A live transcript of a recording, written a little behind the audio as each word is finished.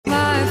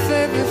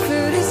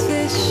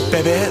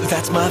Baby,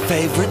 that's my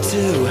favorite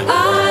too.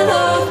 I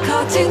love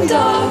cartoon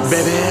dogs.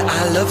 Baby,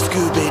 I love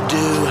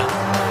Scooby-Doo.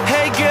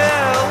 Hey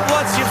girl,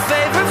 what's your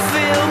favorite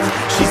film?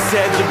 She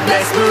said the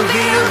best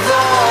movie of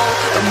all,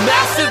 a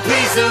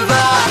masterpiece of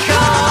art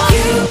called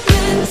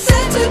Human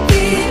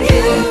centipede,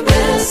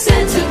 human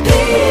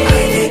centipede.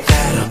 I think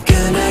that I'm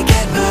gonna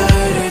get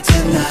murdered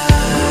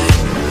tonight.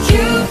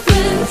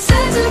 Human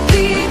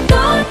centipede,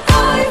 not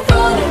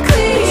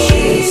ironically.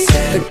 She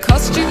said The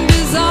costume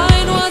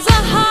design was a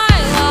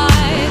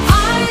highlight.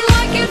 I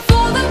like it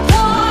for the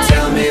plot.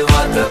 tell me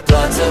what the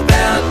plot's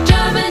about.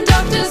 German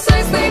doctors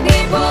say sleep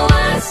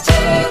equals to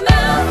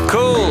mouth.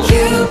 Cool.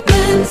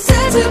 Human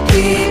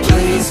centipede.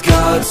 Please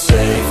God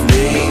save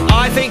me.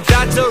 I think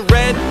that's a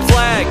red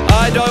flag.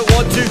 I don't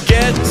want to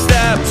get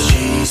stabbed.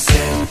 She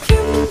said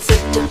Human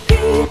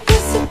centipede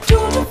is a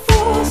tour de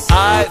force.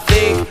 I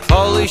think,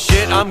 holy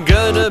shit, I'm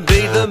gonna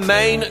be the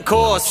main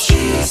course. She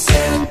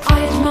said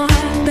I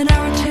admire the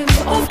narrative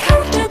of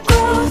character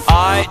growth.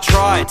 I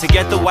try to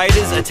get the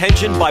waiter's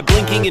attention by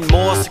blinking in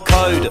Morse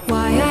code.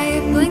 Why are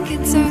you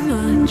blinking so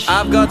much?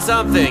 I've got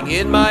something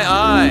in my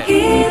eye.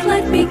 Here,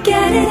 let me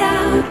get it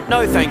out.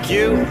 No thank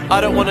you,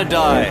 I don't want to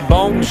die.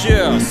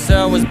 Bonjour,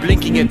 sir was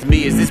blinking at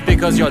me. Is this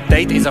because your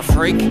date is a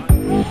freak?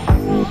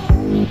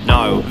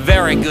 No,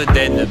 very good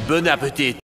then, bon appetit.